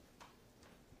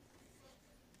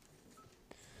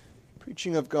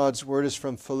Preaching of God's Word is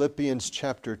from Philippians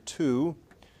chapter 2.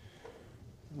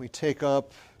 We take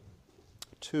up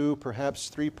two, perhaps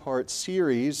three-part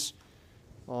series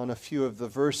on a few of the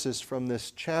verses from this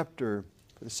chapter.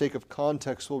 For the sake of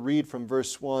context, we'll read from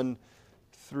verse 1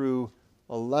 through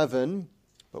 11,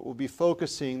 but we'll be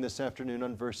focusing this afternoon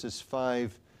on verses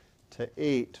 5 to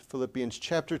 8. Philippians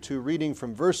chapter 2, reading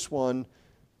from verse 1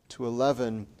 to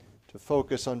 11, to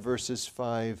focus on verses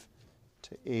 5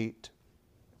 to 8.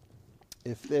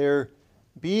 If there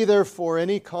be therefore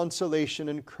any consolation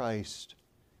in Christ,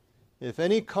 if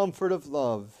any comfort of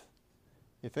love,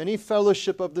 if any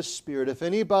fellowship of the Spirit, if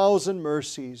any bowels and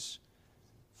mercies,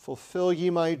 fulfill ye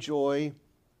my joy,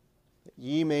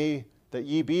 that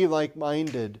ye be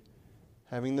like-minded,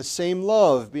 having the same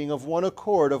love, being of one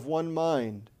accord, of one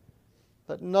mind.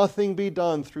 Let nothing be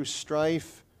done through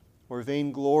strife or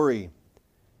vainglory,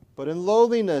 but in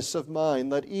lowliness of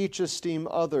mind let each esteem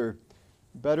other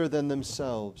better than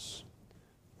themselves.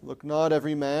 Look not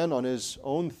every man on his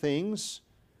own things,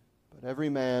 but every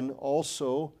man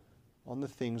also on the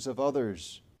things of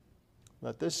others.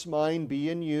 Let this mind be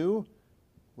in you,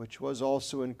 which was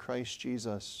also in Christ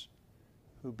Jesus,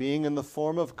 who being in the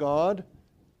form of God,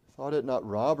 thought it not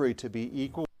robbery to be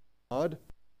equal with God,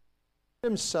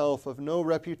 himself of no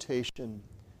reputation,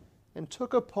 and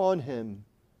took upon him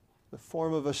the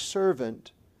form of a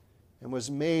servant, and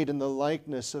was made in the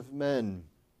likeness of men.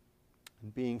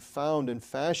 And being found in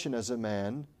fashion as a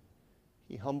man,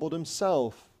 he humbled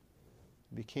himself,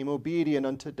 and became obedient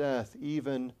unto death,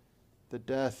 even the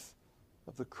death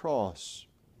of the cross.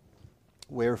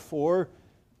 Wherefore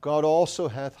God also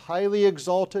hath highly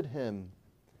exalted him,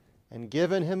 and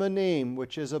given him a name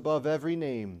which is above every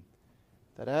name,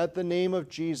 that at the name of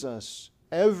Jesus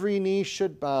every knee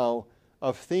should bow,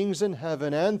 of things in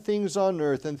heaven and things on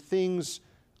earth and things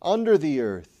under the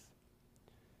earth,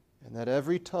 and that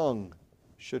every tongue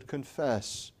should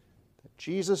confess that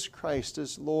Jesus Christ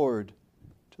is Lord,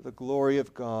 to the glory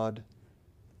of God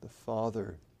the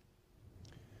Father.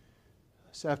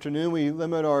 This afternoon we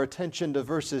limit our attention to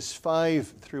verses 5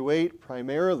 through 8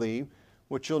 primarily,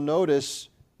 which you'll notice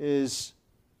is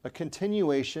a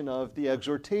continuation of the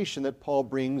exhortation that Paul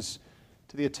brings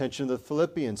to the attention of the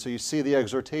Philippians. So you see the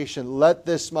exhortation, let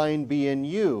this mind be in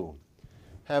you.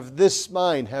 Have this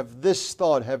mind, have this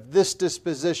thought, have this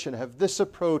disposition, have this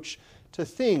approach to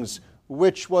things,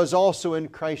 which was also in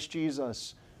Christ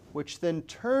Jesus, which then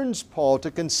turns Paul to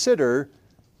consider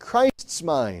Christ's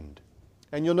mind.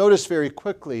 And you'll notice very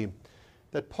quickly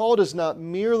that Paul does not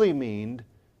merely mean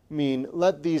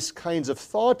let these kinds of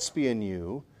thoughts be in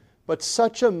you, but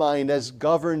such a mind as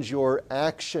governs your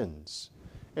actions.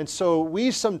 And so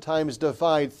we sometimes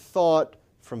divide thought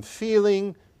from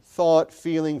feeling, thought,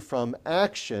 feeling from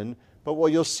action. But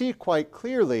what you'll see quite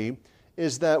clearly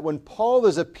is that when Paul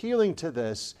is appealing to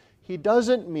this, he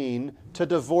doesn't mean to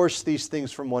divorce these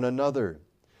things from one another.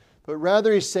 But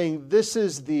rather he's saying this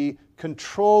is the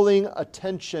controlling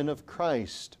attention of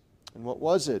Christ. And what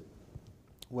was it?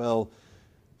 Well,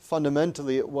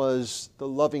 fundamentally it was the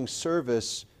loving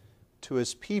service to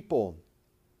his people.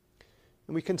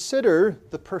 And we consider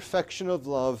the perfection of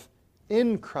love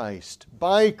in Christ,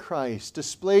 by Christ,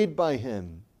 displayed by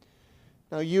him.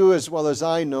 Now you as well as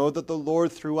I know that the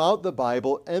Lord throughout the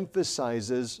Bible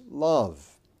emphasizes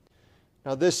love.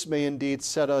 Now this may indeed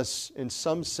set us in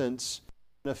some sense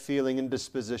in a feeling and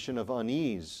disposition of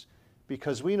unease,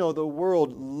 because we know the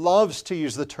world loves to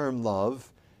use the term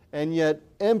love and yet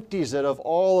empties it of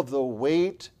all of the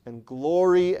weight and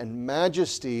glory and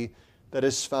majesty that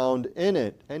is found in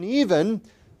it. And even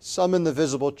some in the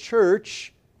visible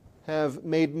church have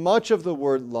made much of the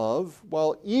word love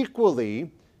while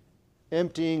equally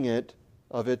emptying it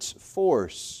of its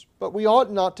force. But we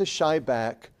ought not to shy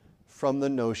back from the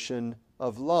notion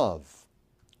of love.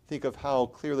 Think of how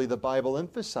clearly the Bible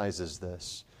emphasizes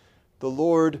this. The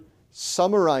Lord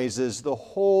summarizes the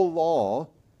whole law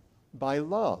by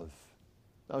love.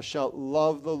 Thou shalt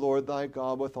love the Lord thy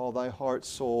God with all thy heart,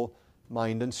 soul,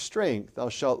 mind, and strength. Thou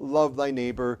shalt love thy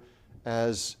neighbor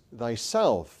as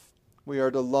thyself. We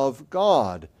are to love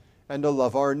God and to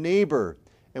love our neighbor.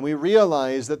 And we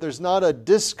realize that there's not a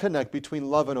disconnect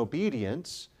between love and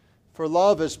obedience. For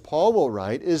love, as Paul will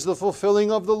write, is the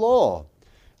fulfilling of the law.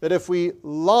 That if we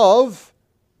love,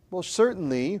 well,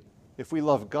 certainly, if we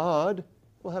love God,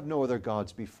 we'll have no other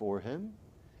gods before him.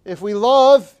 If we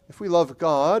love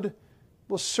God,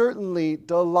 we'll certainly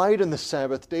delight in the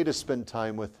Sabbath day to spend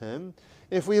time with him.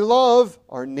 If we love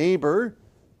our neighbor,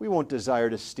 we won't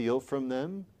desire to steal from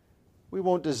them. We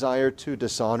won't desire to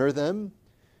dishonor them.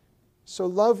 So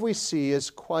love, we see, is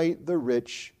quite the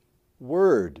rich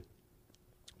word.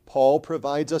 Paul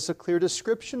provides us a clear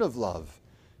description of love,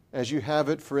 as you have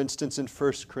it, for instance, in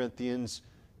 1 Corinthians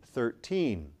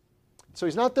 13. So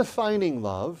he's not defining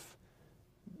love.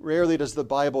 Rarely does the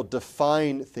Bible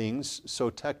define things so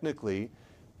technically,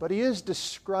 but he is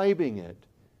describing it.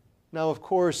 Now, of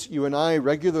course, you and I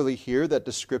regularly hear that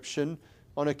description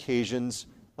on occasions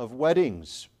of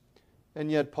weddings. And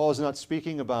yet Paul is not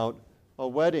speaking about a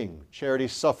wedding. Charity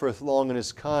suffereth long and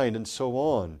is kind, and so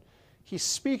on. He's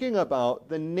speaking about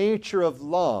the nature of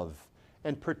love,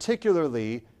 and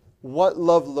particularly what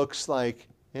love looks like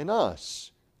in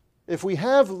us. If we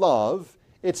have love,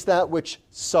 it's that which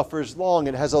suffers long.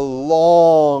 It has a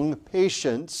long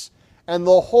patience, and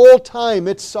the whole time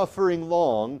it's suffering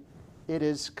long, it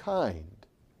is kind.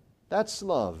 That's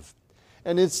love.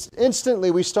 And it's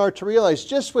instantly we start to realize,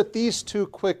 just with these two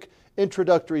quick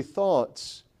introductory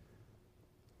thoughts,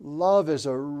 love is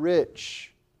a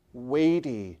rich,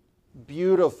 weighty,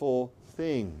 beautiful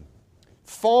thing,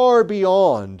 far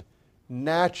beyond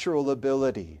natural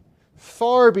ability,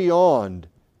 far beyond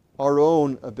our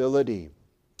own ability.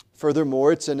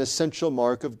 Furthermore, it's an essential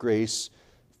mark of grace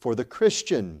for the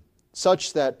Christian,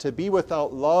 such that to be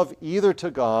without love either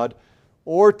to God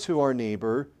or to our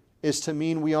neighbor is to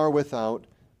mean we are without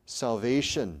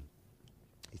salvation.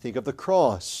 You think of the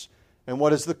cross. And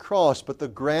what is the cross but the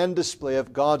grand display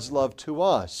of God's love to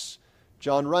us?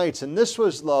 John writes, "And this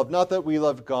was love, not that we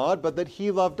loved God, but that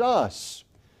He loved us,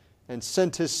 and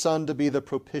sent His Son to be the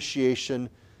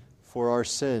propitiation for our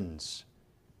sins."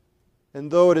 And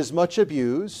though it is much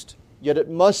abused, yet it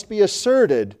must be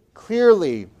asserted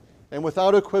clearly and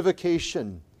without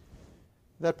equivocation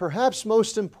that perhaps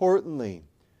most importantly,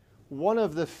 one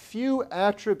of the few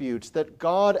attributes that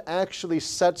God actually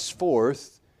sets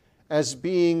forth as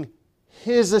being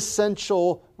His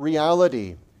essential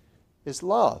reality is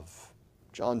love.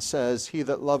 John says, "He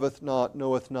that loveth not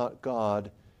knoweth not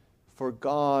God, for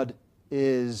God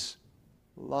is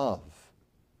love."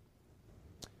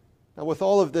 Now, with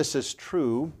all of this as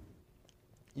true,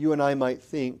 you and I might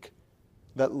think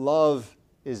that love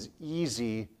is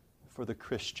easy for the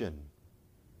Christian.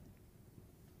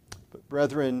 But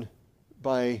brethren,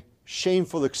 by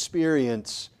shameful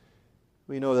experience,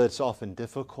 we know that it's often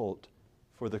difficult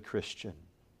for the Christian.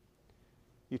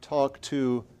 You talk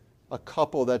to a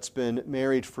couple that's been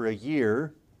married for a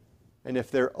year, and if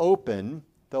they're open,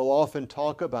 they'll often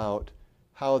talk about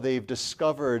how they've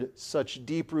discovered such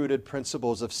deep-rooted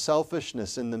principles of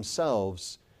selfishness in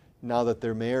themselves now that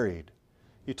they're married.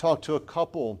 You talk to a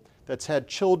couple that's had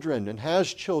children and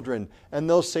has children, and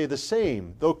they'll say the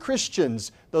same. Though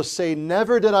Christians, they'll say,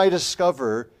 "Never did I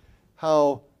discover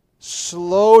how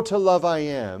slow to love I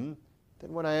am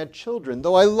than when I had children.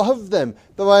 Though I love them,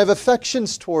 though I have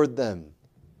affections toward them,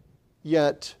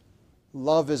 yet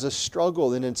love is a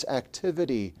struggle in its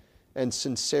activity and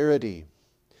sincerity."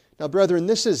 Now, brethren,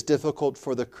 this is difficult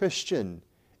for the Christian.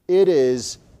 It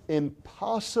is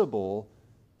impossible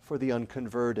for the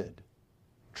unconverted.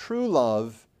 True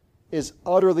love is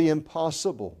utterly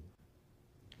impossible.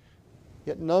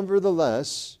 Yet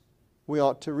nevertheless, we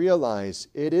ought to realize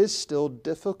it is still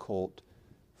difficult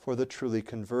for the truly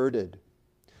converted.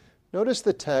 Notice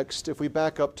the text, if we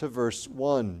back up to verse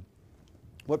 1.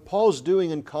 What Paul's doing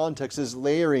in context is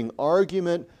layering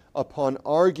argument upon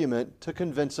argument to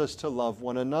convince us to love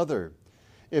one another.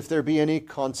 If there be any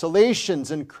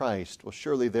consolations in Christ, well,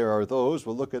 surely there are those.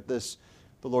 We'll look at this,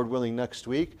 the Lord willing, next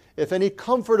week. If any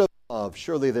comfort of love,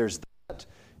 surely there's that.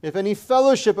 If any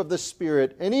fellowship of the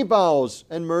Spirit, any bowels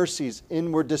and mercies,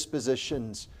 inward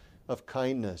dispositions of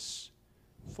kindness,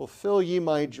 fulfill ye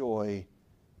my joy,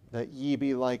 that ye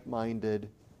be like-minded,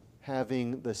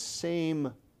 having the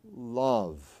same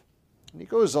love. And he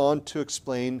goes on to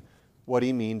explain what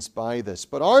he means by this.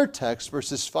 But our text,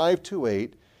 verses 5 to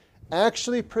 8,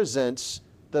 actually presents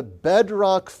the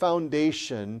bedrock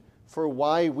foundation for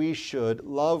why we should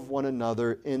love one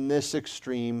another in this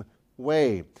extreme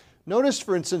way. Notice,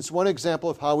 for instance, one example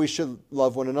of how we should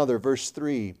love one another. Verse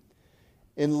 3,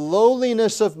 "In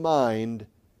lowliness of mind,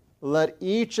 let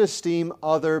each esteem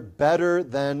other better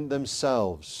than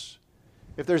themselves."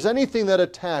 If there's anything that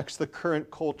attacks the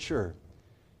current culture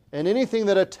and anything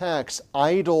that attacks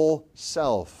idle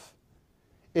self,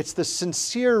 it's the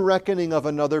sincere reckoning of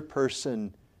another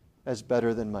person as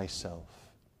better than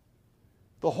myself.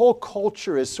 The whole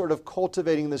culture is sort of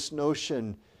cultivating this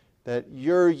notion that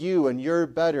you're you and you're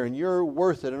better and you're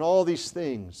worth it and all these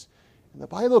things. And the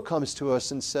Bible comes to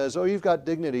us and says, "Oh, you've got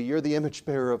dignity. You're the image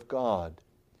bearer of God.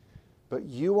 But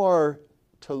you are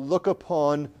to look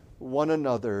upon one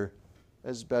another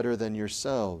as better than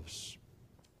yourselves."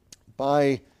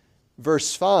 By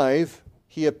verse 5,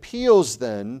 he appeals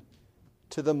then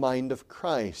to the mind of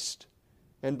Christ.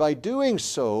 And by doing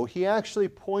so, he actually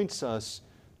points us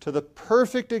to the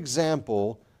perfect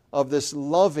example of this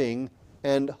loving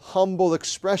and humble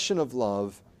expression of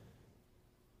love.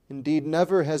 Indeed,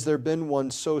 never has there been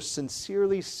one so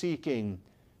sincerely seeking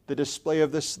the display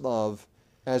of this love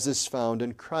as is found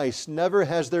in Christ. Never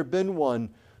has there been one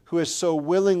who has so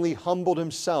willingly humbled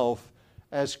himself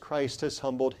as Christ has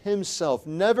humbled himself.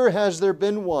 Never has there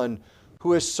been one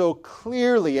who has so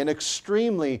clearly and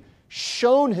extremely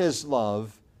shown his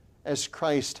love as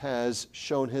Christ has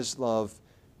shown his love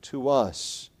to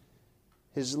us.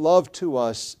 His love to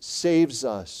us saves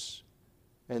us.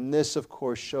 And this, of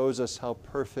course, shows us how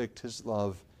perfect his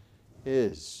love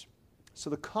is. So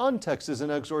the context is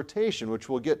an exhortation, which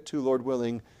we'll get to, Lord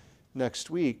willing, next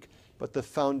week. But the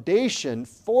foundation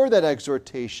for that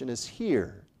exhortation is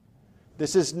here.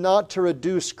 This is not to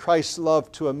reduce Christ's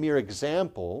love to a mere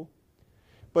example,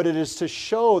 but it is to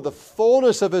show the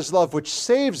fullness of his love, which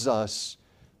saves us,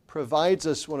 provides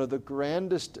us one of the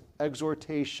grandest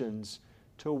exhortations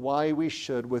to why we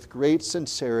should, with great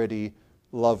sincerity,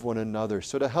 love one another.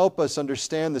 So to help us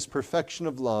understand this perfection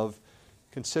of love,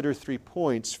 consider 3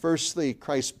 points. Firstly,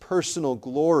 Christ's personal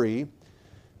glory.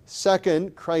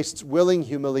 Second, Christ's willing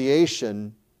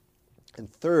humiliation. And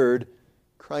third,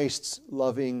 Christ's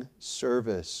loving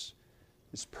service.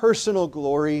 His personal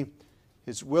glory,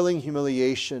 his willing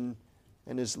humiliation,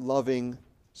 and his loving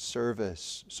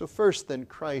service. So first then,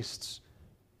 Christ's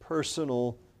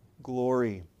personal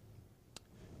glory.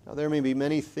 Now there may be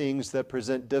many things that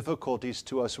present difficulties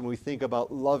to us when we think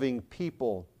about loving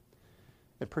people,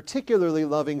 and particularly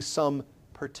loving some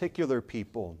particular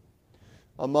people.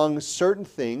 Among certain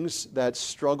things that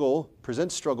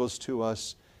present struggles to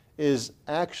us, is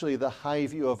actually the high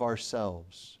view of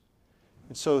ourselves.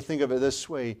 And so think of it this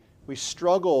way: we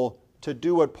struggle to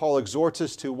do what Paul exhorts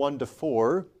us to,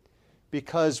 1-4,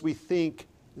 because we think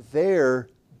they're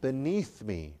beneath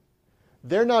me.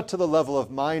 They're not to the level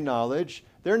of my knowledge.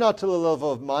 They're not to the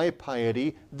level of my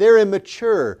piety. They're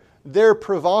immature. They're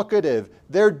provocative.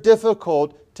 They're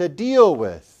difficult to deal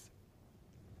with.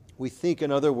 We think,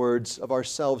 in other words, of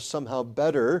ourselves somehow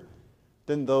better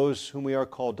than those whom we are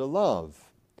called to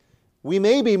love. We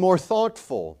may be more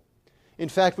thoughtful. In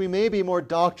fact, we may be more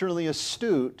doctrinally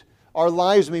astute. Our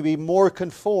lives may be more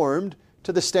conformed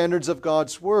to the standards of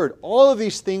God's Word. All of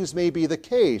these things may be the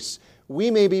case. We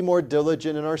may be more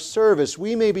diligent in our service.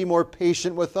 We may be more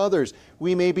patient with others.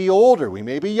 We may be older. We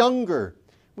may be younger.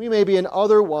 We may be in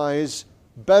otherwise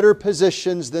better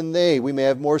positions than they. We may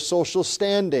have more social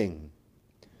standing.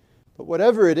 But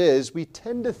whatever it is, we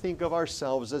tend to think of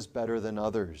ourselves as better than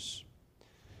others.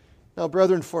 Now,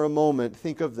 brethren, for a moment,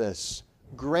 think of this.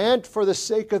 Grant for the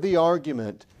sake of the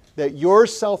argument that your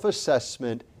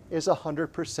self-assessment is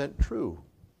 100% true.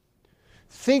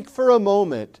 Think for a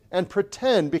moment and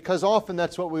pretend, because often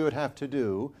that's what we would have to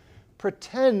do,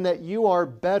 pretend that you are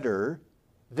better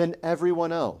than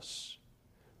everyone else.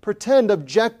 Pretend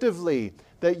objectively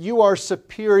that you are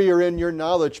superior in your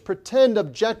knowledge. Pretend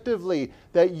objectively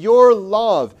that your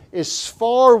love is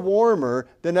far warmer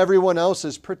than everyone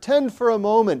else's. Pretend for a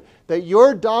moment that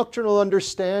your doctrinal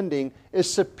understanding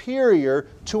is superior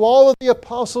to all of the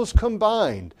apostles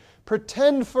combined.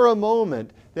 Pretend for a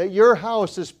moment that your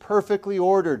house is perfectly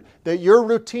ordered, that your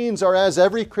routines are as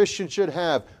every Christian should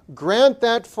have. Grant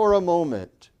that for a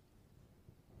moment.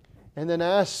 And then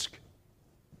ask,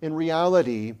 in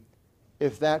reality,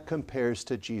 if that compares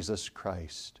to Jesus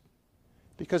Christ.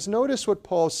 Because notice what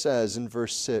Paul says in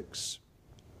verse 6.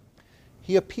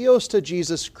 He appeals to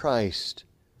Jesus Christ,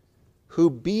 who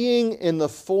being in the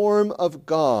form of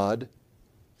God,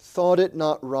 thought it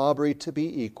not robbery to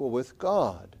be equal with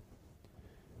God.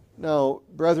 Now,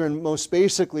 brethren, most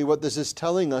basically what this is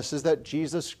telling us is that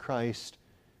Jesus Christ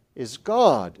is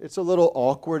God. It's a little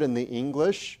awkward in the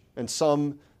English, and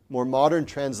some more modern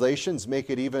translations make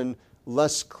it even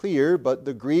less clear, but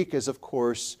the Greek is, of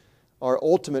course, our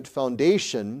ultimate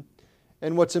foundation.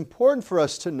 And what's important for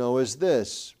us to know is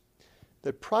this,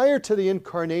 that prior to the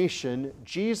incarnation,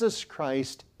 Jesus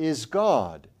Christ is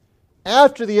God.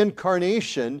 After the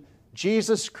incarnation,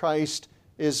 Jesus Christ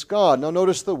is God. Now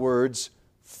notice the words,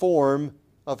 form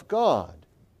of God.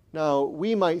 Now,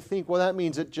 we might think, well, that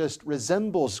means it just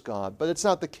resembles God, but it's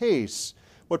not the case.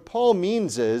 What Paul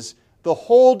means is the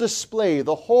whole display,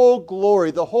 the whole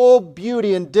glory, the whole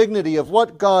beauty and dignity of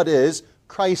what God is,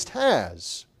 Christ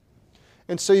has.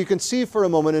 And so you can see for a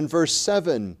moment in verse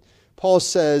 7, Paul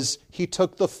says he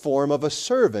took the form of a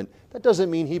servant. That doesn't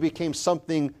mean he became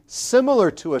something similar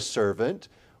to a servant,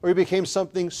 or he became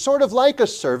something sort of like a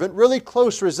servant, really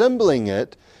close resembling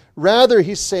it. Rather,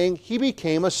 he's saying he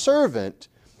became a servant.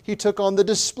 He took on the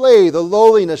display, the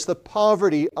lowliness, the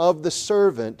poverty of the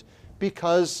servant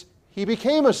because he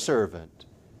became a servant.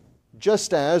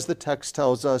 Just as the text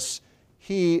tells us,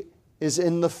 he is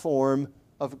in the form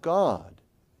of God.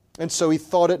 And so he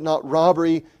thought it not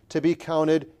robbery to be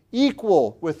counted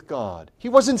equal with God. He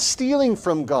wasn't stealing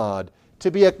from God to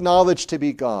be acknowledged to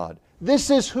be God. This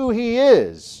is who he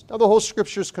is. Now the whole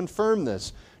Scriptures confirm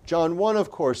this. John 1,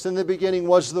 of course, in the beginning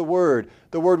was the Word.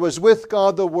 The Word was with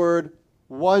God, the Word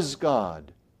was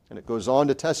God. And it goes on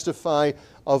to testify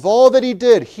of all that he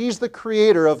did. He's the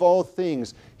creator of all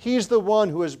things. He's the one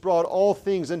who has brought all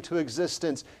things into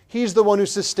existence. He's the one who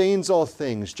sustains all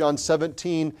things. John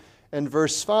 17 and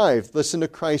verse 5. Listen to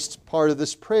Christ's part of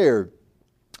this prayer.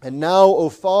 And now, O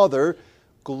Father,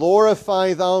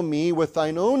 glorify thou me with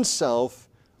thine own self,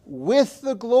 with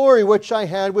the glory which I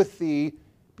had with thee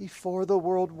before the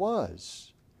world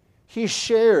was. He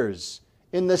shares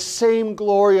in the same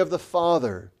glory of the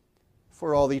Father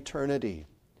for all eternity.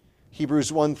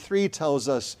 Hebrews 1:3 tells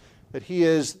us that he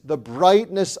is the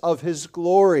brightness of his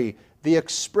glory, the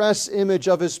express image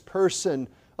of his person,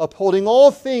 upholding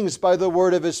all things by the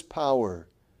word of his power,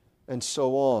 and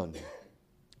so on.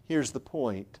 Here's the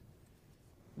point.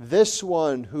 This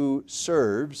one who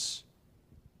serves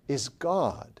is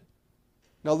God.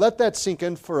 Now let that sink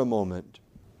in for a moment.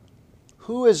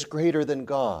 Who is greater than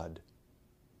God?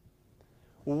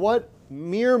 What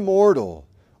mere mortal,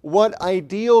 what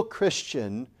ideal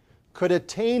Christian could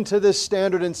attain to this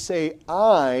standard and say,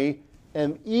 I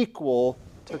am equal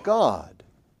to God?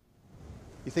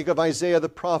 You think of Isaiah the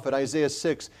prophet, Isaiah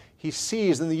 6. He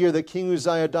sees in the year that King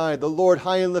Uzziah died, the Lord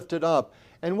high and lifted up.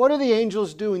 And what are the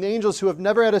angels doing? The angels who have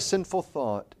never had a sinful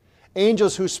thought.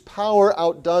 Angels whose power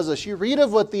outdoes us. You read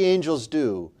of what the angels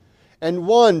do. And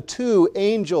 1, 2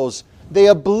 angels, they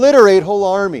obliterate whole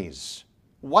armies.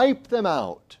 Wipe them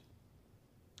out.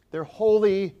 They're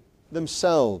holy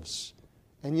themselves.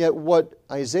 And yet what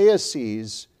Isaiah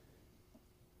sees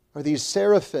are these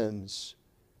seraphims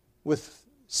with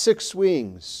 6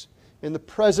 wings. In the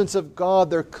presence of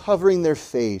God, they're covering their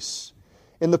face.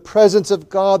 In the presence of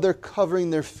God, they're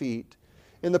covering their feet.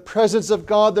 In the presence of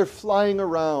God, they're flying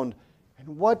around.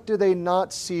 And what do they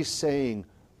not cease saying?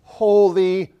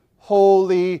 Holy,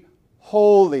 holy,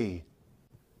 holy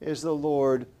is the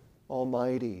Lord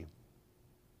Almighty.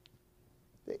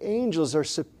 The angels are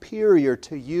superior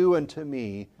to you and to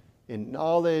me in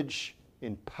knowledge,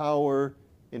 in power,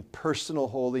 in personal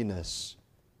holiness.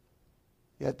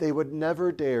 Yet they would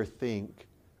never dare think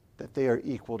that they are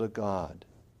equal to God.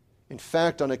 In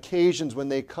fact, on occasions when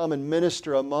they come and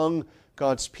minister among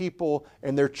God's people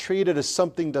and they're treated as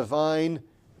something divine,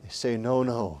 they say, no,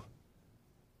 no,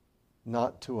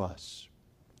 not to us.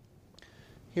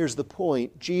 Here's the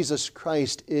point. Jesus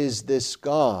Christ is this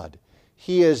God.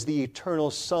 He is the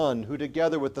eternal Son who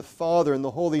together with the Father and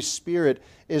the Holy Spirit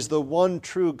is the one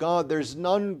true God. There's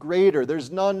none greater,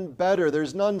 there's none better,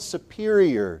 there's none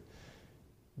superior.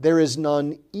 There is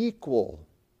none equal.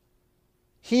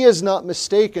 He is not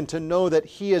mistaken to know that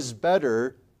He is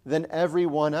better than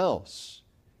everyone else.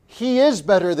 He is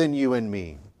better than you and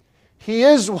me. He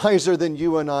is wiser than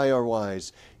you and I are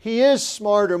wise. He is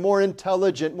smarter, more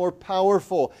intelligent, more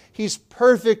powerful. He's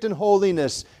perfect in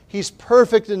holiness. He's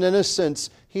perfect in innocence.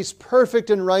 He's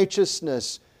perfect in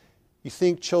righteousness. You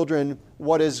think, children,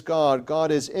 what is God?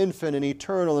 God is infinite and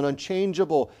eternal and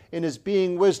unchangeable in His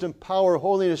being, wisdom, power,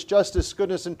 holiness, justice,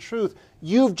 goodness, and truth.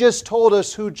 You've just told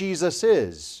us who Jesus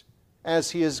is, as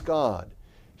He is God.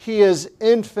 He is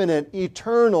infinite,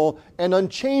 eternal, and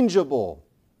unchangeable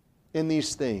in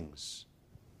these things.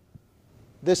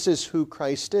 This is who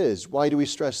Christ is. Why do we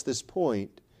stress this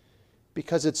point?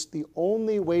 Because it's the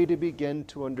only way to begin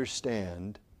to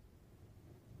understand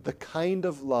the kind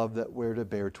of love that we're to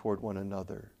bear toward one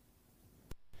another.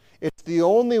 It's the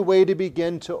only way to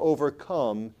begin to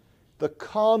overcome the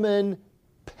common,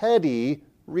 petty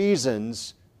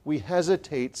reasons we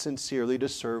hesitate sincerely to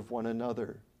serve one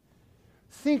another.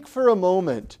 Think for a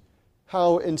moment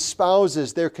how in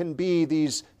spouses there can be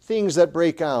these things that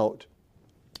break out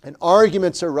and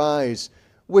arguments arise,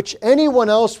 which anyone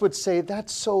else would say,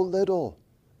 that's so little.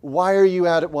 Why are you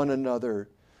at one another?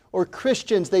 Or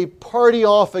Christians, they party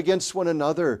off against one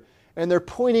another and they're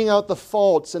pointing out the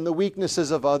faults and the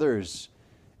weaknesses of others.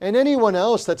 And anyone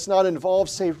else that's not involved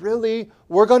say, really?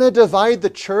 We're going to divide the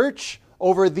church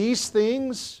over these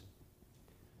things?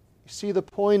 You see, the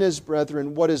point is,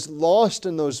 brethren, what is lost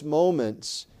in those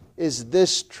moments is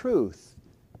this truth.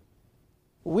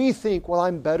 We think, well,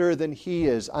 I'm better than he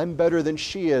is. I'm better than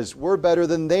she is. We're better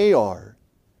than they are.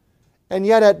 And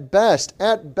yet at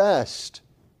best,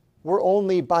 we're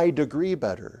only by degree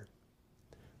better.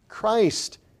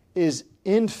 Christ is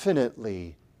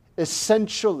infinitely,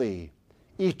 essentially,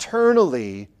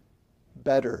 eternally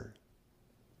better.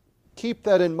 Keep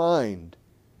that in mind,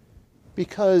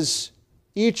 because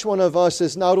each one of us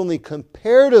is not only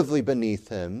comparatively beneath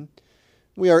him,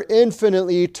 we are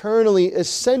infinitely, eternally,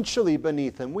 essentially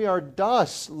beneath him. We are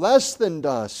dust, less than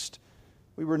dust.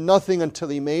 We were nothing until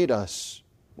he made us.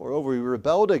 Moreover, we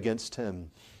rebelled against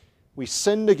him. We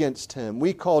sinned against him.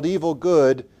 We called evil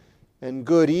good and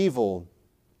good evil.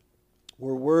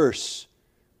 We're worse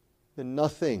than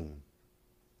nothing.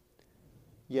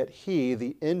 Yet he,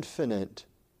 the infinite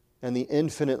and the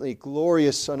infinitely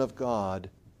glorious Son of God,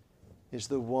 is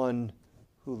the one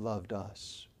who loved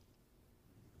us.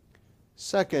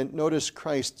 Second, notice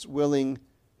Christ's willing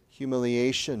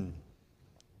humiliation.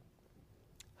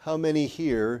 How many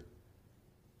here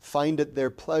find it their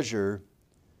pleasure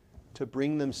to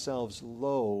bring themselves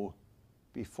low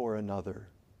before another?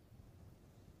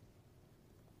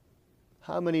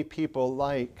 How many people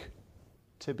like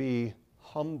to be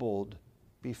humbled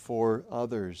before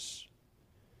others?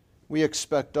 We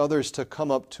expect others to come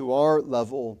up to our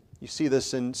level. You see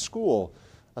this in school.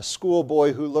 A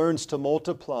schoolboy who learns to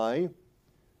multiply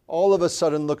all of a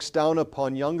sudden looks down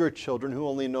upon younger children who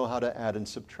only know how to add and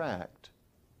subtract.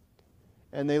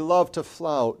 And they love to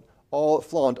flaunt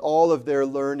all of their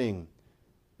learning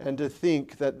and to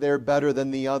think that they're better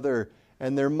than the other,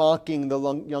 and they're mocking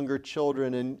the younger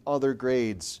children in other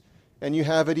grades. And you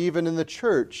have it even in the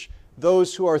church.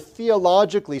 Those who are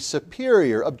theologically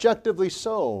superior, objectively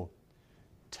so,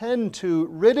 tend to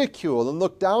ridicule and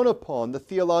look down upon the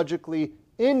theologically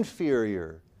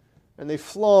inferior. And they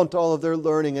flaunt all of their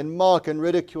learning and mock and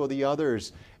ridicule the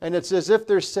others. And it's as if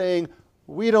they're saying,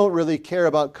 we don't really care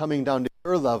about coming down to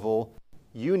your level.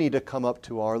 You need to come up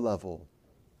to our level.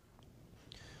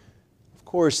 Of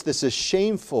course, this is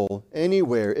shameful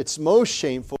anywhere. It's most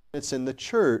shameful when it's in the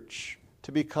church.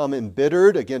 To become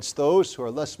embittered against those who are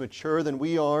less mature than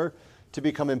we are, to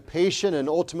become impatient and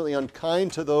ultimately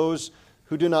unkind to those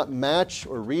who do not match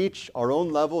or reach our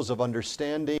own levels of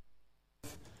understanding.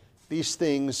 These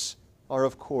things are,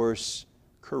 of course,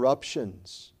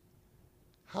 corruptions.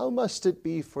 How must it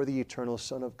be for the eternal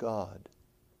Son of God?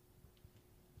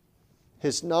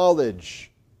 His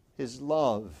knowledge, his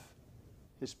love,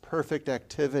 his perfect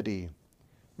activity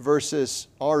versus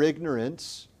our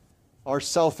ignorance, our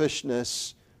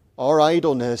selfishness, our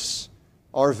idleness,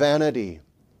 our vanity.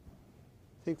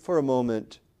 Think for a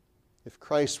moment, if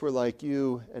Christ were like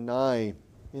you and I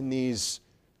in these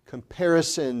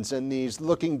comparisons and these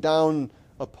looking down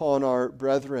upon our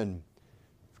brethren,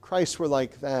 if Christ were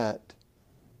like that,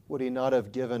 would he not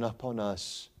have given up on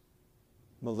us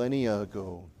millennia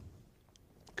ago,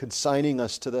 consigning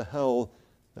us to the hell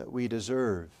that we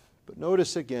deserve? But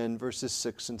notice again verses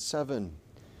 6 and 7.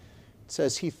 It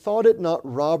says, he thought it not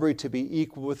robbery to be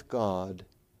equal with God,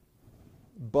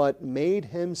 but made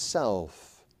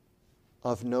himself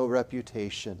of no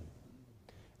reputation,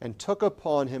 and took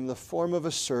upon him the form of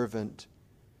a servant,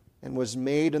 and was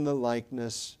made in the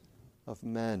likeness of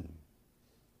men.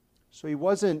 So he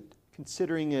wasn't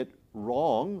considering it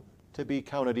wrong to be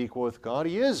counted equal with God.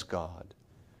 He is God.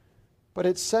 But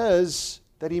it says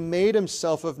that he made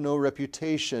himself of no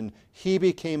reputation. He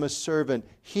became a servant.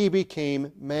 He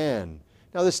became man.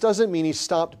 Now, this doesn't mean he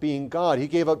stopped being God. He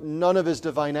gave up none of his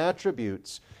divine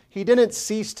attributes. He didn't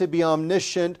cease to be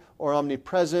omniscient or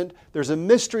omnipresent. There's a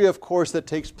mystery, of course, that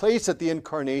takes place at the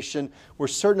incarnation where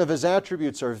certain of his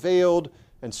attributes are veiled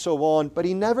and so on, but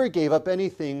he never gave up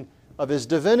anything of his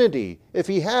divinity. If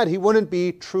he had, he wouldn't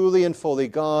be truly and fully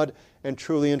God and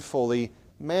truly and fully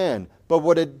man. But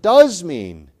what it does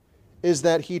mean is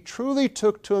that he truly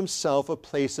took to himself a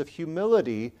place of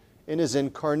humility in his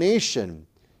incarnation.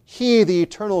 He, the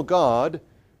eternal God,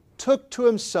 took to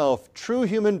himself true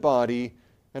human body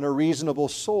and a reasonable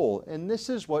soul. And this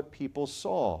is what people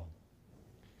saw.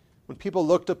 When people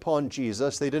looked upon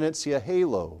Jesus, they didn't see a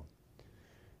halo.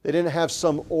 They didn't have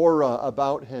some aura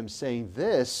about him saying,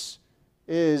 this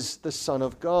is the Son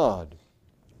of God.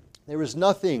 There was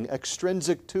nothing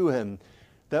extrinsic to him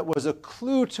that was a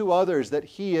clue to others that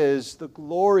he is the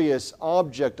glorious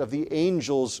object of the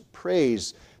angels'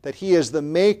 praise, that he is the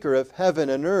maker of heaven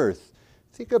and earth.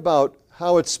 Think about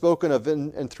how it's spoken of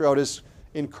and throughout his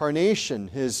incarnation,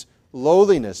 his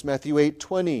lowliness. Matthew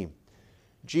 8:20.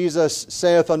 Jesus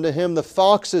saith unto him, the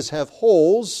foxes have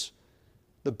holes,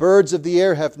 the birds of the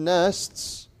air have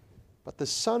nests, but the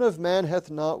Son of Man hath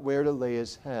not where to lay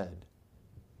his head.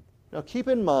 Now keep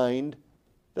in mind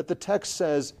that the text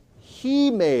says, he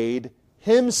made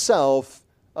himself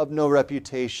of no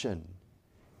reputation.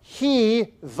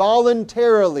 He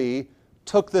voluntarily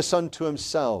took this unto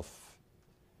himself.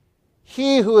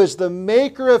 He who is the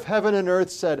maker of heaven and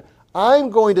earth said, I'm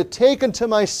going to take unto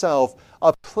myself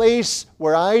a place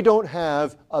where I don't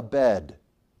have a bed.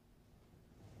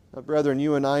 Now, brethren,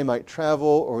 you and I might travel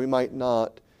or we might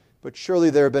not, but surely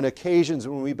there have been occasions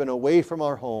when we've been away from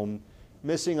our home,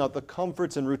 missing out the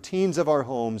comforts and routines of our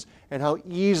homes, and how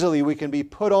easily we can be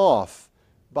put off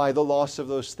by the loss of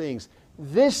those things.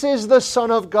 This is the Son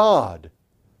of God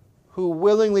who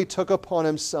willingly took upon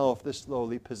himself this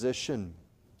lowly position.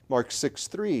 Mark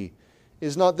 6:3,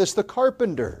 is not this the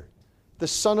carpenter, the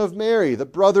son of Mary, the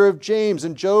brother of James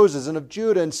and Joses and of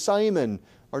Judah and Simon?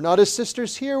 Are not his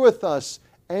sisters here with us?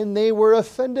 And they were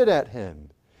offended at him.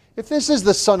 If this is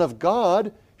the Son of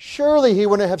God, surely he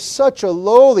wouldn't have such a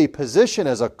lowly position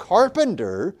as a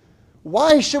carpenter.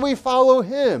 Why should we follow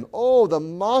him? Oh, the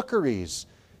mockeries,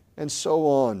 and so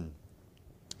on.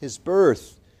 His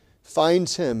birth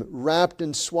finds him wrapped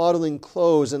in swaddling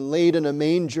clothes and laid in a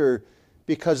manger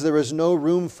because there was no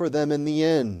room for them in the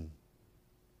inn.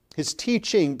 His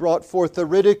teaching brought forth the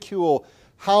ridicule.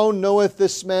 How knoweth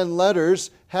this man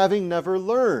letters, having never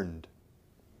learned?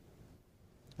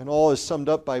 And all is summed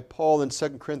up by Paul in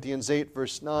 2 Corinthians 8,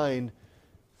 verse 9.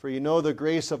 For you know the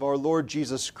grace of our Lord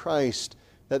Jesus Christ,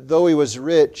 that though he was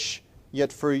rich,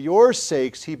 yet for your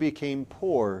sakes he became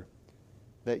poor,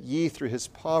 that ye through his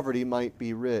poverty might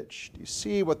be rich. Do you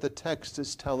see what the text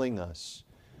is telling us?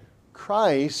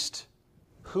 Christ,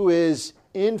 who is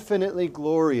infinitely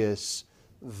glorious,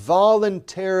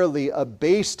 voluntarily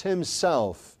abased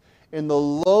himself in the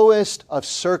lowest of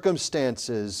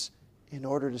circumstances in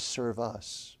order to serve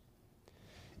us.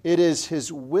 It is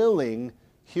his willing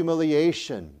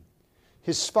humiliation.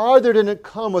 His Father didn't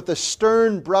come with a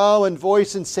stern brow and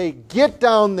voice and say, get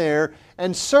down there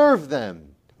and serve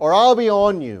them, or I'll be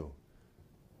on you.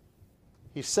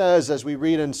 He says, as we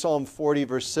read in Psalm 40,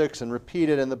 verse 6, and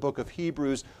repeated in the book of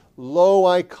Hebrews, Lo,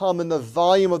 I come, in the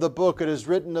volume of the book it is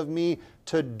written of me,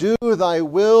 to do thy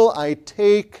will I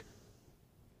take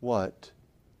what?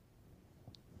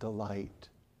 Delight.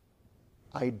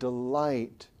 I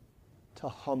delight to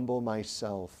humble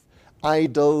myself. I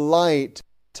delight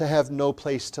to have no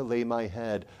place to lay my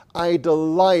head. I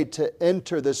delight to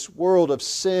enter this world of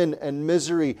sin and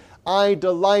misery. I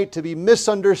delight to be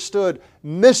misunderstood,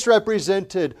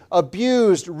 misrepresented,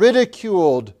 abused,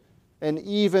 ridiculed, and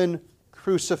even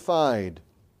crucified.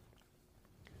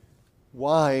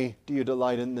 Why do you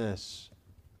delight in this?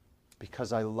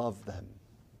 Because I love them.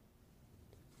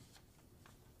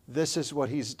 This is what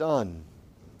he's done.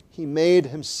 He made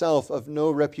himself of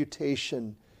no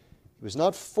reputation. He was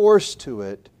not forced to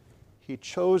it. He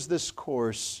chose this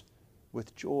course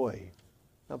with joy.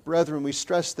 Now, brethren, we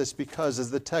stress this because, as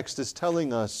the text is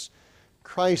telling us,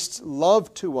 Christ's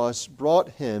love to us brought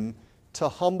him to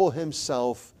humble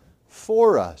himself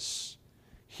for us.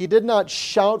 He did not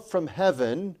shout from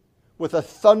heaven with a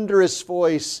thunderous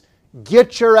voice,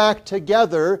 get your act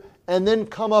together and then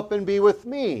come up and be with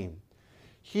me.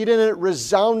 He didn't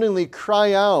resoundingly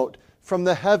cry out from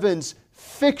the heavens,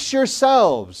 fix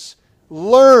yourselves,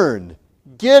 learn,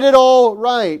 get it all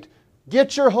right,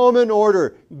 get your home in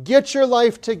order, get your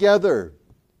life together.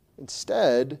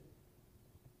 Instead,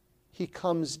 he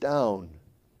comes down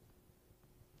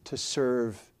to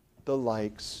serve the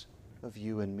likes of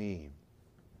you and me.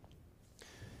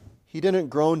 He didn't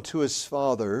groan to his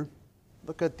Father,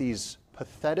 look at these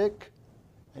pathetic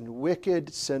and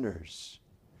wicked sinners.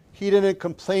 He didn't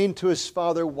complain to his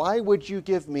Father, why would you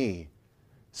give me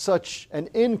such an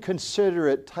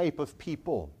inconsiderate type of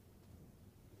people?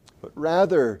 But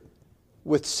rather,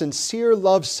 with sincere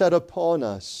love set upon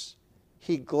us,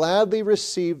 he gladly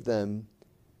received them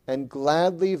and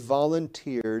gladly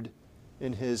volunteered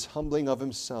in his humbling of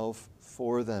himself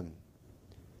for them.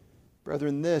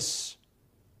 Brethren, this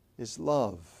is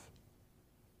love.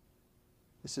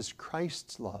 This is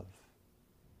Christ's love.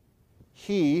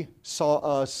 He saw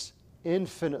us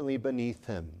infinitely beneath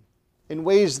him in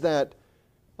ways that,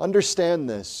 understand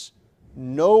this,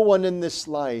 no one in this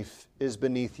life is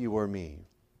beneath you or me.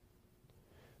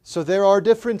 So there are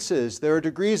differences. There are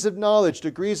degrees of knowledge,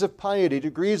 degrees of piety,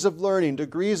 degrees of learning,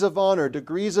 degrees of honor,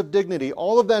 degrees of dignity.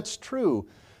 All of that's true.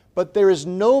 But there is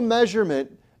no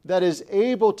measurement that is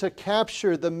able to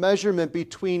capture the measurement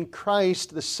between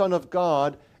Christ, the Son of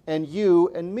God, and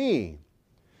you and me.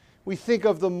 We think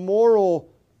of the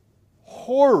moral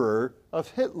horror of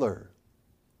Hitler.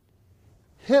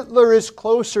 Hitler is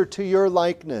closer to your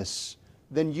likeness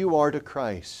than you are to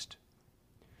Christ.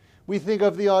 We think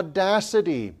of the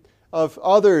audacity of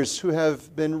others who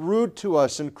have been rude to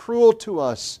us and cruel to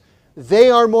us.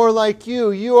 They are more like you.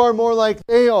 You are more like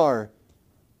they are.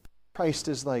 Christ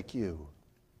is like you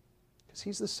because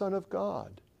he's the Son of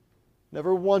God.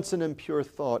 Never once an impure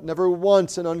thought, never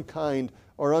once an unkind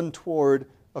or untoward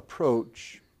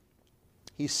approach.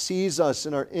 He sees us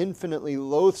in our infinitely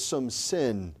loathsome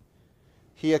sin.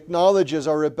 He acknowledges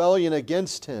our rebellion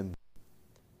against Him.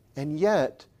 And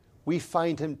yet, we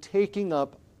find Him taking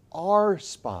up our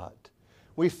spot.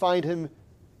 We find Him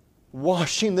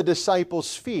washing the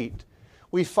disciples' feet.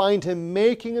 We find Him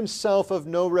making Himself of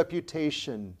no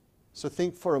reputation. So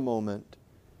think for a moment.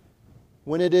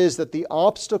 When it is that the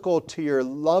obstacle to your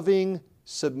loving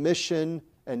submission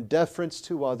and deference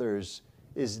to others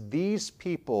is these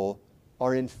people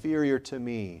are inferior to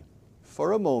me.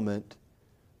 For a moment,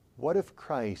 what if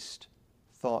Christ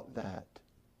thought that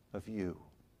of you?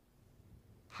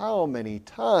 How many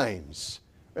times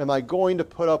am I going to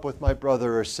put up with my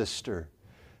brother or sister?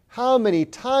 How many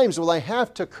times will I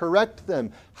have to correct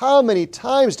them? How many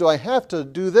times do I have to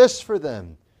do this for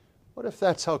them? What if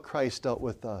that's how Christ dealt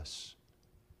with us?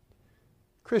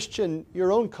 Christian,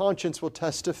 your own conscience will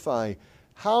testify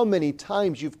how many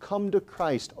times you've come to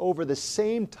Christ over the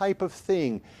same type of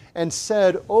thing and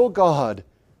said, "Oh God,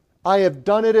 I have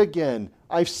done it again.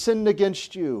 I've sinned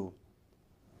against you."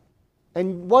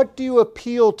 And what do you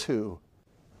appeal to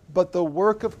but the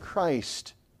work of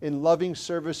Christ in loving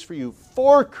service for you?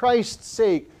 For Christ's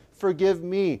sake, forgive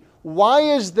me. Why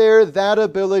is there that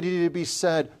ability to be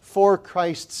said, for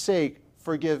Christ's sake,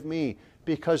 forgive me?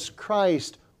 Because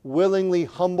Christ willingly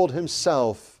humbled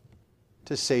Himself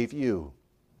to save you.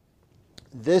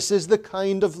 This is the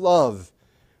kind of love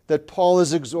that Paul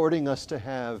is exhorting us to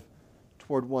have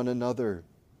toward one another.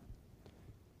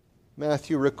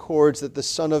 Matthew records that the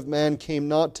Son of Man came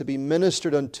not to be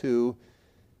ministered unto,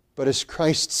 but as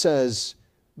Christ says,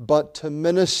 but to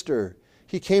minister.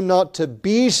 He came not to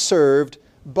be served,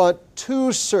 but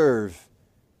to serve,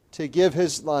 to give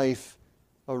His life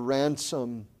a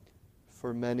ransom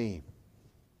for many.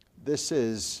 This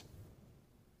is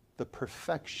the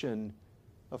perfection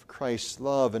of Christ's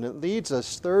love. And it leads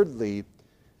us, thirdly,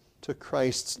 to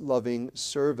Christ's loving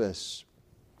service.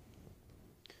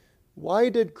 Why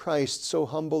did Christ so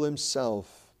humble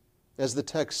Himself? As the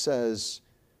text says,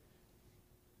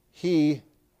 He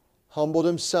humbled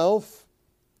Himself,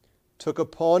 took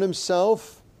upon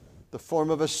Himself the form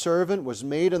of a servant, was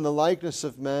made in the likeness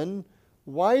of men.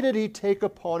 Why did He take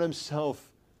upon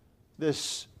Himself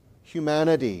this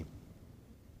humanity?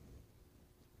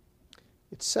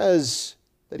 It says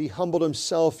that He humbled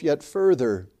Himself yet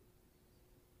further.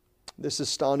 This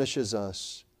astonishes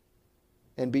us.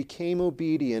 And became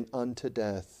obedient unto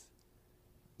death,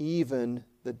 even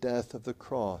the death of the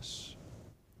cross.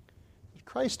 Did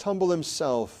Christ humble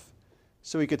Himself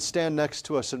so He could stand next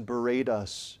to us and berate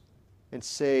us and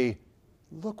say,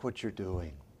 "Look what you're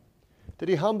doing"? Did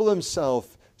He humble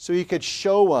Himself so He could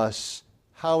show us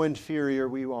how inferior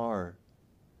we are?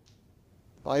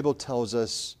 The Bible tells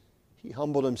us He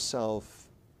humbled Himself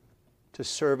to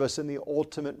serve us in the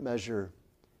ultimate measure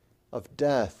of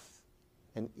death,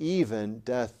 and even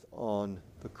death on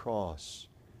the cross.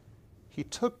 He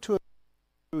took to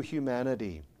Himself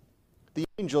humanity. The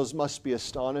angels must be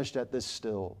astonished at this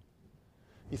still.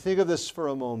 You think of this for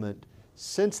a moment.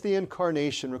 Since the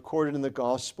incarnation recorded in the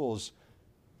Gospels,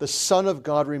 the Son of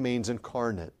God remains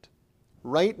incarnate.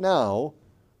 Right now,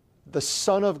 the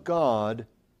Son of God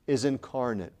is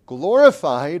incarnate.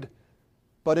 Glorified,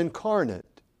 but incarnate.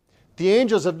 The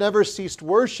angels have never ceased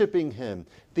worshiping Him.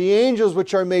 The angels,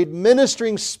 which are made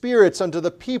ministering spirits unto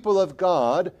the people of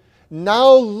God,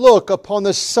 now look upon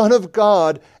the Son of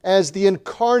God as the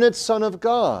incarnate Son of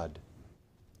God.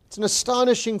 It's an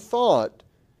astonishing thought.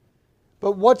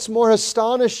 But what's more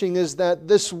astonishing is that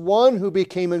this one who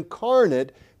became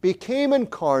incarnate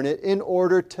in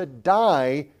order to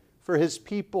die for His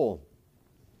people.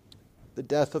 The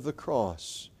death of the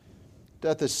cross.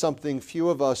 Death is something few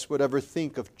of us would ever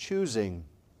think of choosing.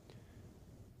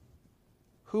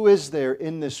 Who is there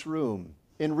in this room,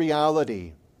 in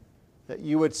reality, that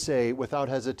you would say without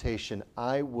hesitation,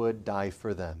 I would die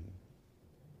for them?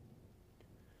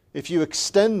 If you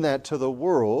extend that to the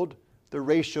world, the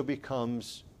ratio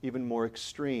becomes even more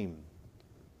extreme.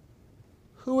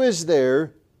 Who is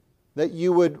there that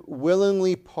you would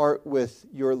willingly part with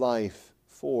your life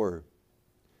for?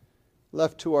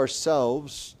 Left to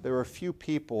ourselves, there are few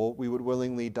people we would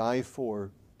willingly die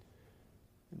for.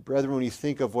 Brethren, when you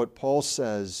think of what Paul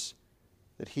says,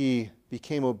 that He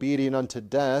became obedient unto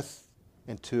death,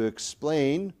 and to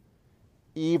explain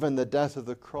even the death of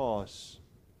the cross,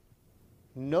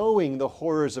 knowing the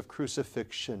horrors of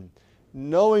crucifixion,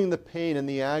 knowing the pain and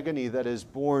the agony that is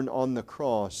borne on the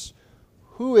cross,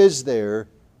 who is there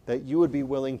that you would be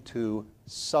willing to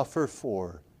suffer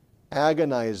for,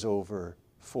 agonize over,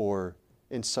 for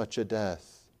in such a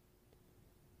death?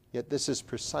 Yet this is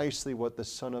precisely what the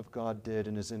Son of God did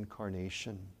in his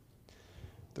incarnation.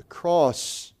 The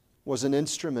cross was an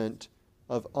instrument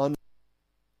of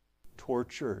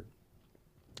torture.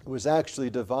 It was actually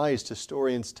devised,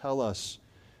 historians tell us,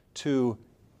 to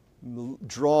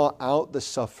draw out the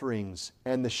sufferings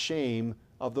and the shame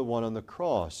of the one on the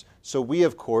cross. So we,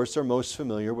 of course, are most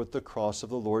familiar with the cross of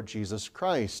the Lord Jesus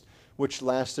Christ, which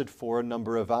lasted for a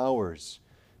number of hours.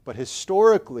 But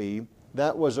historically,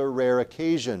 that was a rare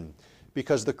occasion,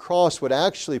 because the cross would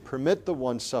actually permit the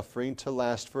one suffering to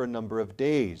last for a number of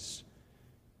days.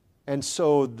 And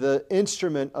so the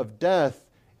instrument of death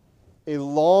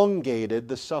elongated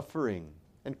the suffering.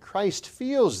 And Christ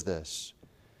feels this.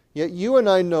 Yet you and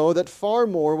I know that far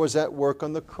more was at work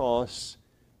on the cross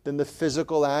than the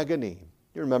physical agony.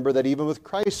 You remember that even with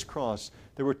Christ's cross,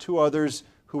 there were two others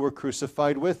who were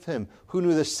crucified with him, who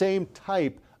knew the same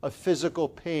type of physical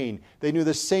pain. They knew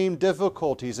the same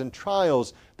difficulties and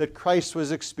trials that Christ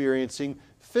was experiencing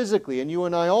physically. And you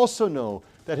and I also know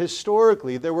that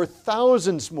historically there were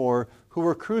thousands more who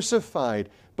were crucified.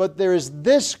 But there is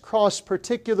this cross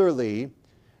particularly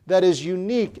that is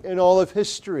unique in all of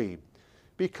history,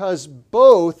 because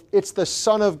both it's the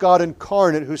Son of God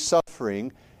incarnate who's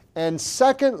suffering, and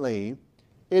secondly,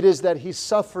 it is that he's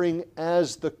suffering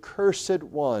as the cursed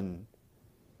one.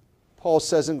 Paul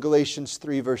says in Galatians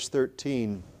 3, verse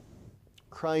 13,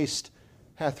 Christ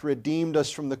hath redeemed us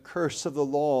from the curse of the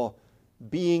law,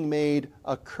 being made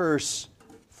a curse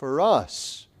for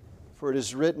us. For it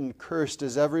is written, cursed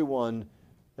is everyone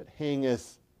that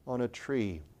hangeth on a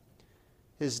tree.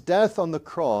 His death on the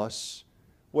cross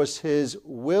was his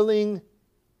willing,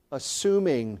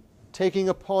 assuming, taking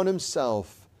upon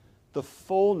himself the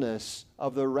fullness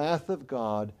of the wrath of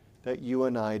God that you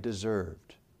and I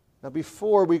deserved. Now,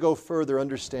 before we go further,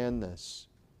 understand this.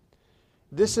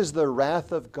 This is the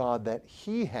wrath of God that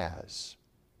he has.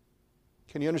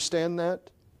 Can you understand that?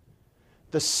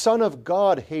 The Son of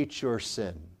God hates your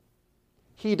sin.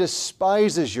 He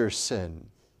despises your sin.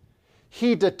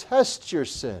 He detests your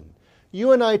sin.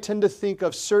 You and I tend to think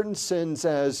of certain sins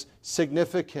as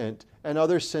significant and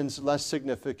other sins less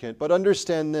significant. But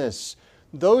understand this.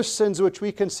 Those sins which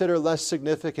we consider less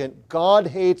significant, God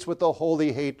hates with a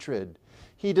holy hatred.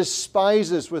 He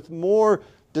despises with more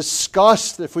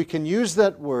disgust, if we can use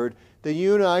that word, than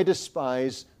you and I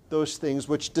despise those things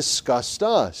which disgust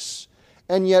us.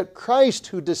 And yet Christ,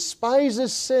 who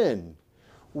despises sin,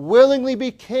 willingly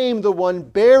became the one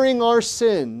bearing our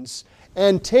sins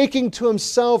and taking to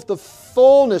himself the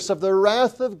fullness of the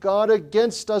wrath of God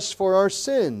against us for our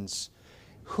sins.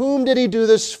 Whom did he do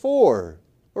this for?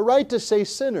 We're right to say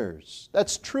sinners.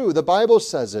 That's true. The Bible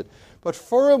says it. But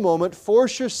for a moment,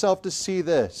 force yourself to see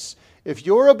this. If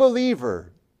you're a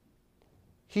believer,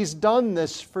 he's done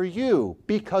this for you,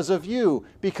 because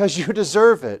you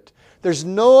deserve it. There's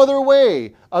no other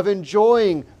way of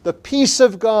enjoying the peace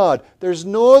of God. There's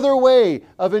no other way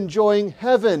of enjoying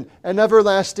heaven and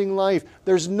everlasting life.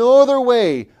 There's no other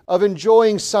way of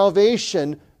enjoying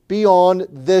salvation beyond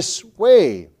this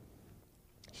way.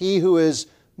 He who is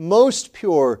most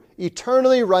pure,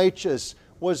 eternally righteous,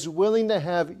 was willing to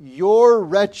have your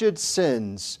wretched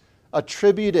sins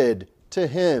attributed to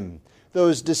him.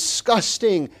 Those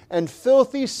disgusting and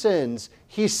filthy sins,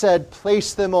 he said,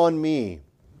 place them on me.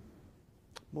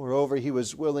 Moreover, he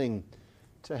was willing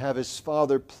to have his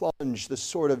Father plunge the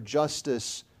sword of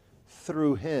justice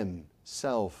through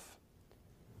himself.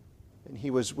 And he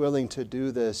was willing to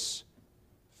do this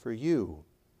for you.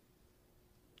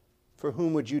 For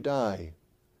whom would you die?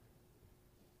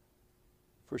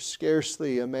 For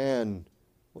scarcely a man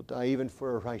will die even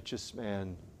for a righteous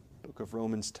man, the book of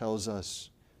Romans tells us.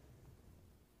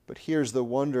 But here's the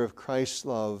wonder of Christ's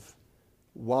love.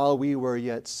 While we were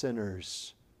yet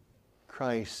sinners,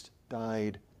 Christ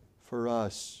died for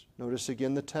us. Notice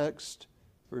again the text,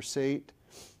 verse 8.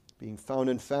 Being found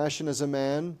in fashion as a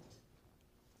man,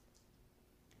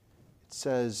 it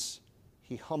says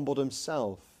he humbled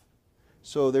himself.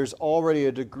 So there's already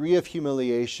a degree of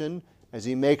humiliation as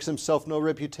he makes himself no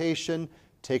reputation,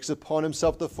 takes upon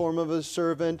himself the form of a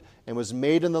servant, and was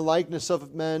made in the likeness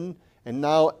of men. And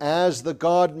now as the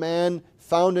God-man,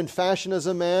 found in fashion as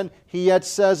a man, he yet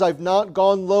says, I've not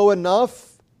gone low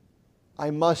enough.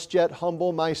 I must yet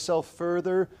humble myself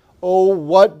further. Oh,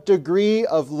 what degree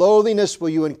of lowliness will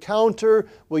you encounter?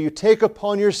 Will you take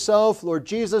upon yourself, Lord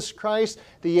Jesus Christ?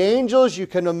 The angels, you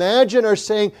can imagine, are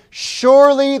saying,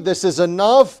 surely this is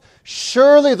enough.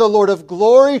 Surely the Lord of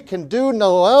glory can do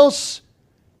no else.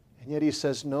 And yet he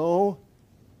says, no,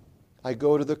 I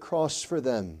go to the cross for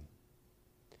them.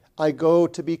 I go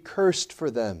to be cursed for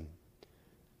them.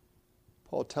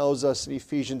 Paul tells us in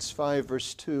Ephesians 5,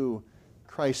 verse 2,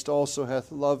 Christ also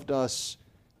hath loved us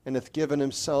and hath given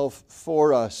himself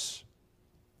for us.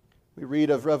 We read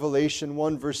of Revelation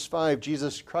 1 verse 5,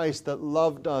 Jesus Christ that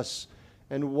loved us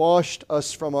and washed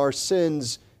us from our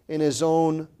sins in his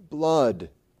own blood.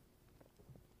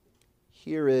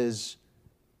 Here is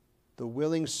the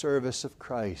willing service of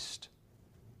Christ,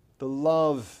 the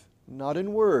love not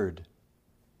in word,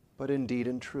 but in deed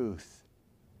and truth,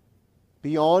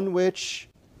 beyond which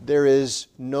there is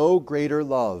no greater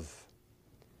love.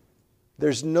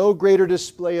 There's no greater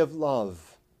display of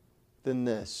love than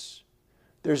this.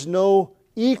 There's no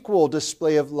equal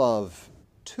display of love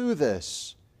to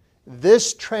this.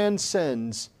 This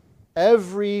transcends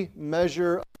every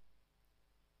measure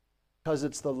because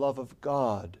it's the love of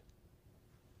God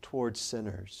towards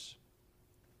sinners.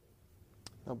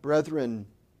 Now, brethren,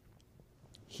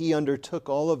 he undertook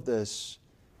all of this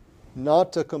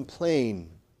not to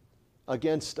complain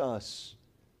against us,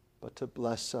 but to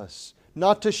bless us.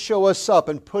 Not to show us up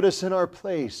and put us in our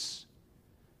place,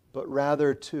 but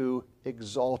rather to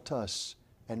exalt us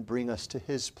and bring us to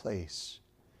his place.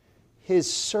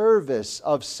 His service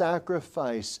of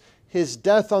sacrifice, his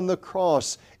death on the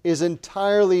cross, is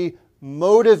entirely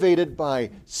motivated by,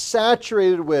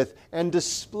 saturated with, and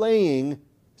displaying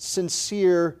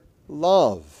sincere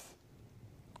love.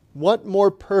 What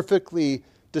more perfectly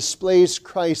displays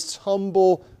Christ's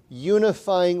humble,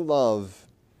 unifying love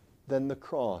than the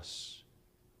cross?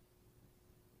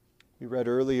 We read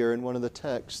earlier in one of the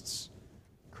texts,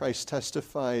 Christ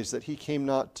testifies that he came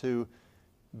not to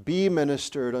be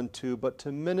ministered unto, but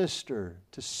to minister,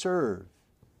 to serve.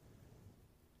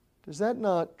 Does that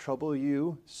not trouble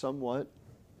you somewhat?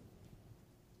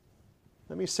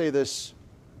 Let me say this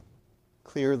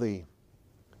clearly.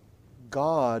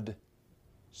 God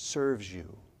serves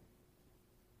you.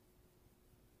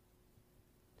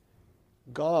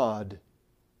 God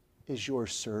is your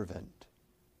servant.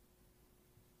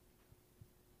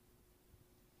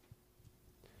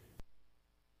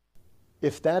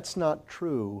 If that's not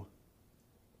true,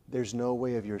 there's no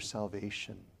way of your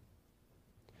salvation.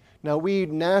 Now, we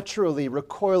naturally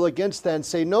recoil against that and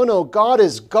say, no, God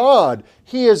is God.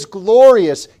 He is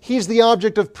glorious. He's the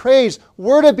object of praise.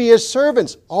 We're to be his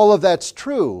servants. All of that's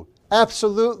true.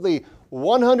 Absolutely.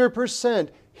 100%.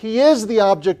 He is the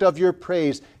object of your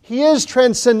praise. He is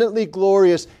transcendently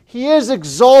glorious. He is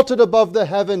exalted above the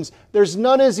heavens. There's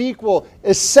none as equal.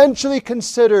 Essentially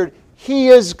considered, he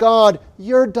is God.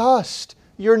 You're dust.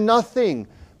 You're nothing.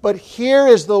 But here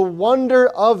is the wonder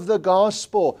of the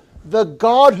gospel. The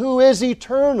God who is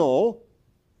eternal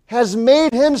has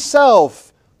made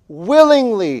himself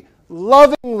willingly,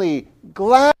 lovingly,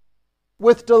 glad,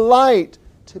 with delight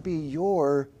to be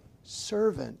your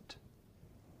servant.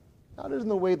 Not in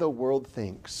the way the world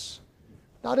thinks,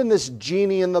 not in this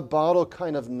genie in the bottle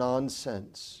kind of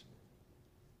nonsense,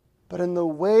 but in the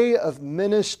way of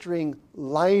ministering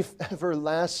life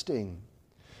everlasting,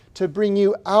 to bring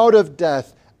you out of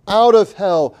death, out of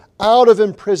hell, out of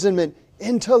imprisonment,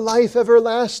 into life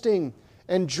everlasting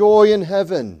and joy in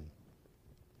heaven.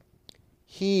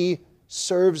 He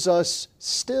serves us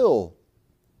still.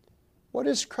 What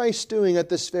is Christ doing at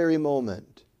this very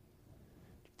moment?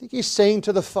 I think he's saying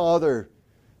to the Father,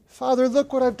 Father,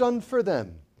 look what I've done for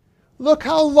them. Look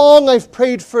how long I've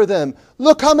prayed for them.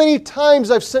 Look how many times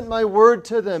I've sent my word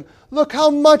to them. Look how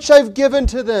much I've given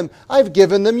to them. I've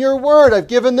given them your word. I've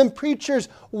given them preachers.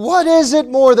 What is it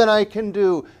more than I can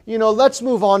do? Let's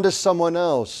move on to someone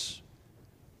else.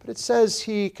 But it says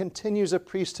he continues a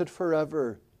priesthood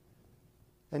forever,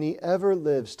 and he ever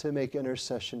lives to make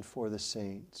intercession for the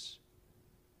saints.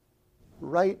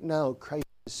 Right now, Christ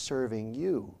is serving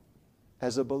you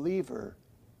as a believer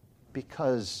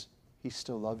because he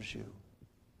still loves you.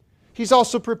 He's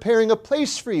also preparing a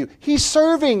place for you. He's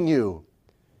serving you.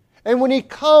 And when he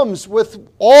comes with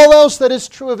all else that is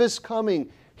true of his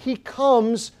coming, he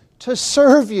comes to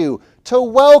serve you, to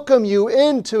welcome you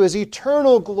into his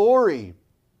eternal glory,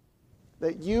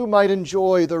 that you might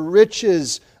enjoy the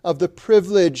riches of the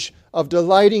privilege of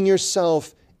delighting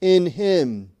yourself in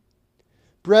him.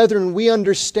 Brethren, we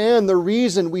understand the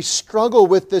reason we struggle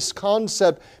with this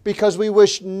concept because we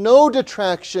wish no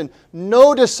detraction,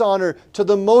 no dishonor to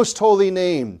the most holy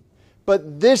name.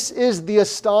 But this is the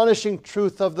astonishing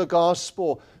truth of the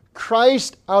gospel.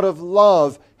 Christ, out of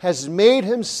love, has made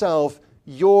himself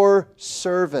your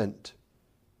servant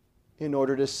in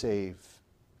order to save.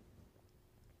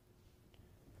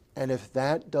 And if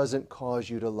that doesn't cause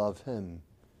you to love him,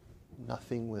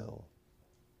 nothing will.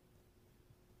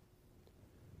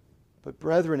 But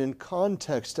brethren, in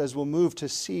context, as we'll move to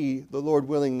see, the Lord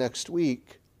willing, next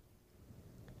week,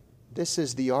 this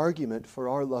is the argument for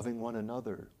our loving one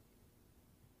another.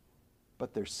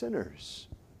 but they're sinners.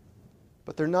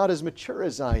 But they're not as mature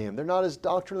as I am. They're not as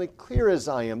doctrinally clear as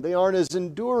I am. They aren't as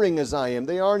enduring as I am.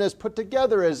 They aren't as put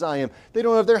together as I am. They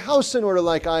don't have their house in order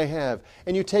like I have.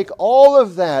 And you take all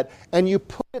of that and you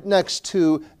put it next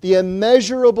to the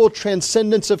immeasurable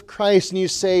transcendence of Christ, and you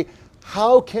say,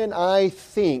 how can I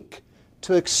think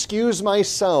to excuse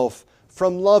myself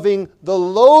from loving the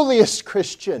lowliest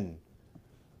Christian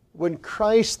when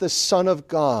Christ, the Son of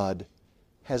God,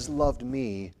 has loved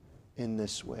me in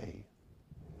this way?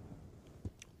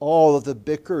 All of the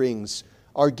bickerings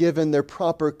are given their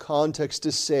proper context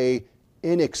to say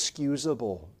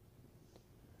inexcusable.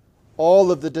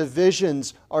 All of the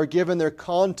divisions are given their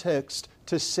context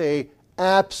to say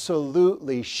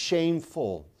absolutely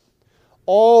shameful.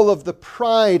 All of the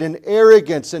pride and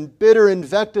arrogance and bitter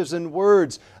invectives and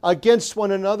words against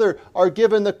one another are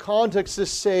given the context to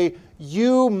say,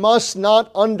 you must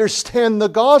not understand the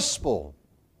gospel.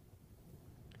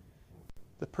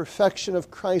 The perfection of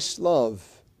Christ's love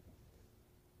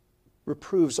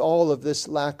reproves all of this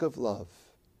lack of love.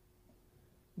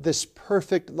 This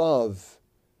perfect love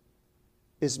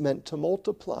is meant to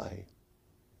multiply.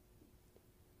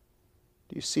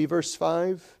 Do you see verse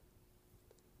 5?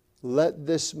 Let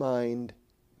this mind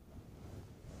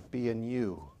be in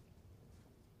you.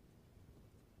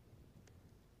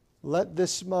 Let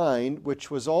this mind, which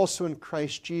was also in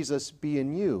Christ Jesus, be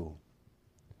in you.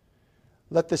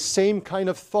 Let the same kind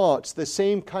of thoughts, the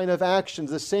same kind of actions,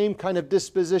 the same kind of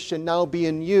disposition now be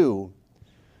in you.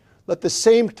 Let the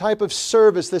same type of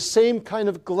service, the same kind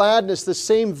of gladness, the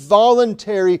same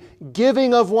voluntary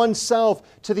giving of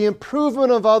oneself to the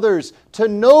improvement of others, to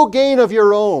no gain of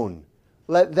your own,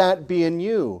 let that be in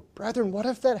you. Brethren, what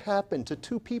if that happened to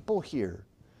 2 people here?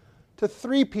 To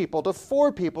 3 people, to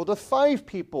 4 people, to 5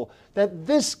 people, that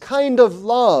this kind of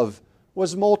love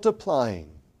was multiplying?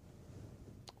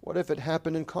 What if it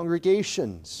happened in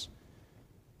congregations?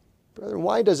 Brethren,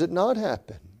 why does it not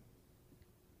happen?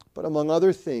 But among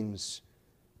other things,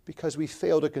 because we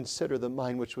fail to consider the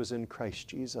mind which was in Christ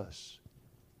Jesus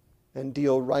and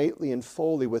deal rightly and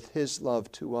fully with His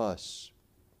love to us.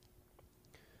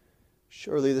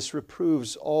 Surely this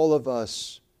reproves all of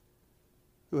us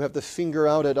who have the finger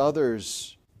out at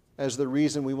others as the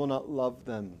reason we will not love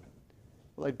them.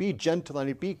 Well, I'd be gentle and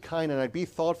I'd be kind and I'd be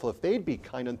thoughtful if they'd be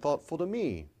kind and thoughtful to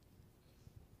me.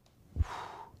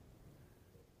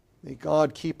 May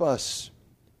God keep us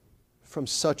from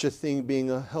such a thing being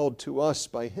held to us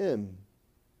by Him.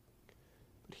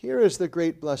 But here is the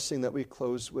great blessing that we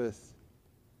close with.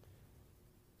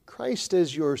 Christ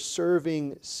is your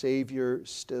serving Savior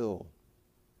still.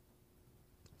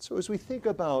 So as we think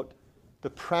about the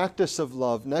practice of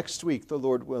love next week, the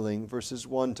Lord willing, verses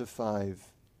 1 to 5,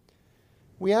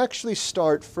 we actually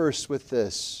start first with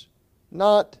this: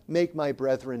 not make my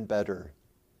brethren better,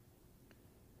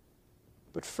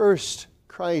 but first,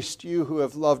 Christ, you who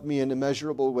have loved me in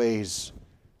immeasurable ways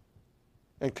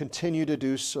and continue to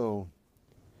do so,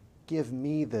 give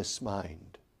me this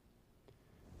mind.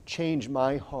 Change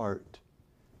my heart.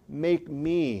 Make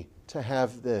me to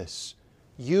have this.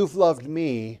 You've loved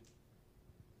me.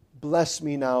 Bless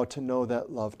me now to know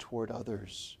that love toward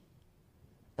others.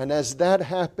 And as that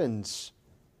happens,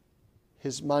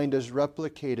 His mind is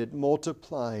replicated,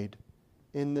 multiplied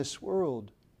in this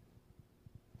world.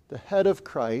 The head of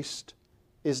Christ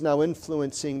is now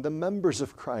influencing the members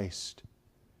of Christ.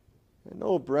 And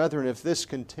oh, brethren, if this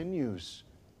continues,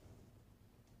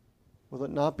 will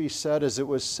it not be said as it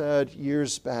was said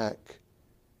years back,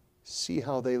 see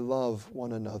how they love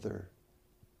one another?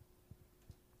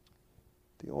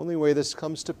 The only way this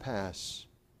comes to pass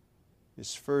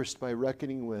is first by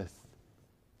reckoning with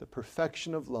the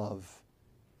perfection of love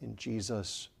in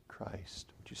Jesus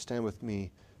Christ. Would you stand with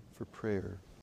me for prayer?